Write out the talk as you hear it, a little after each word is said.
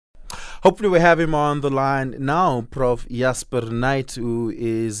Hopefully we have him on the line now. Prof. Jasper Knight, who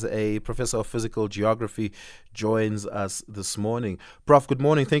is a professor of physical geography, joins us this morning. Prof, good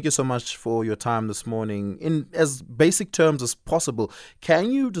morning. Thank you so much for your time this morning. In as basic terms as possible,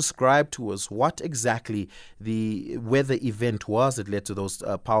 can you describe to us what exactly the weather event was that led to those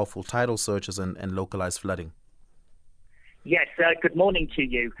powerful tidal surges and localized flooding? Yes, good morning to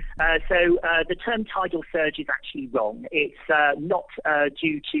you. So the term tidal surge is actually wrong. It's not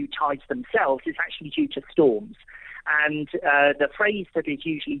due to tides themselves, it's actually due to storms. And the phrase that is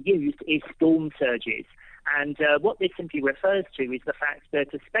usually used is storm surges. And what this simply refers to is the fact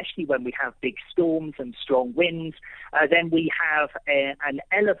that especially when we have big storms and strong winds, then we have an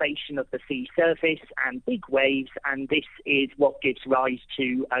elevation of the sea surface and big waves, and this is what gives rise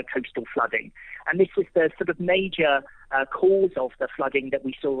to coastal flooding. And this was the sort of major cause of the flooding that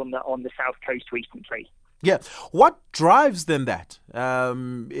we saw on the south coast recently. Yeah. What drives then that?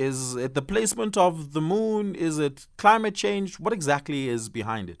 Is it the placement of the moon? Is it climate change? What exactly is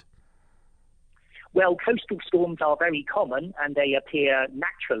behind it? Well, coastal storms are very common and they appear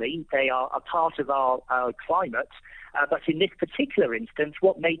naturally. They are a part of our climate. But in this particular instance,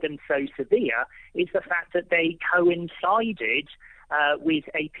 what made them so severe is the fact that they coincided with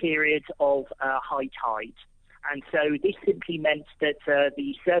a period of high tide. And so this simply meant that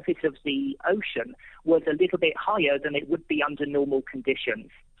the surface of the ocean was a little bit higher than it would be under normal conditions.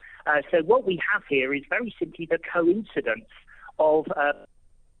 So what we have here is very simply the coincidence of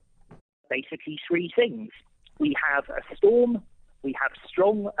basically three things. We have a storm, we have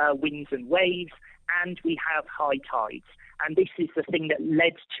strong winds and waves, and we have high tides. And this is the thing that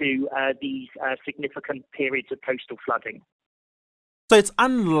led to these significant periods of coastal flooding. So it's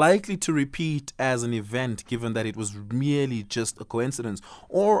unlikely to repeat as an event, given that it was merely just a coincidence?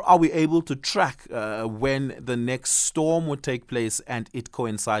 Or are we able to track when the next storm would take place and it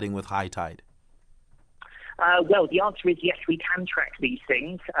coinciding with high tide? Well, the answer is yes, we can track these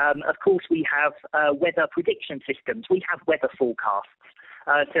things. Of course, we have weather prediction systems. We have weather forecasts.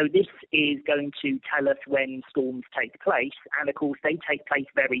 So this is going to tell us when storms take place. And, of course, they take place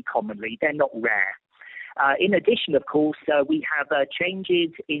very commonly. They're not rare. In addition, of course, we have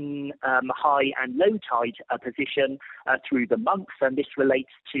changes in high and low tide position through the months, and this relates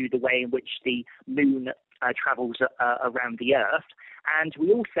to the way in which the moon travels around the Earth. And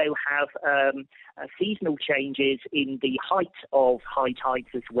we also have seasonal changes in the height of high tides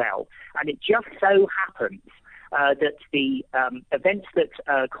as well. And it just so happens that the events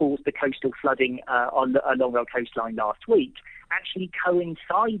that caused the coastal flooding along our coastline last week actually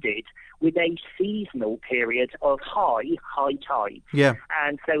coincided with a seasonal period of high tides. Yeah.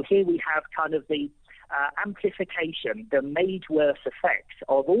 And so here we have kind of the amplification, the made worse effects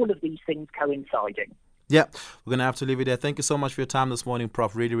of all of these things coinciding. Yeah, we're going to have to leave it there. Thank you so much for your time this morning,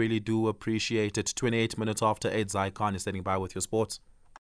 Prof. Really, really do appreciate it. 28 minutes after 8, Zycon is standing by with your sports.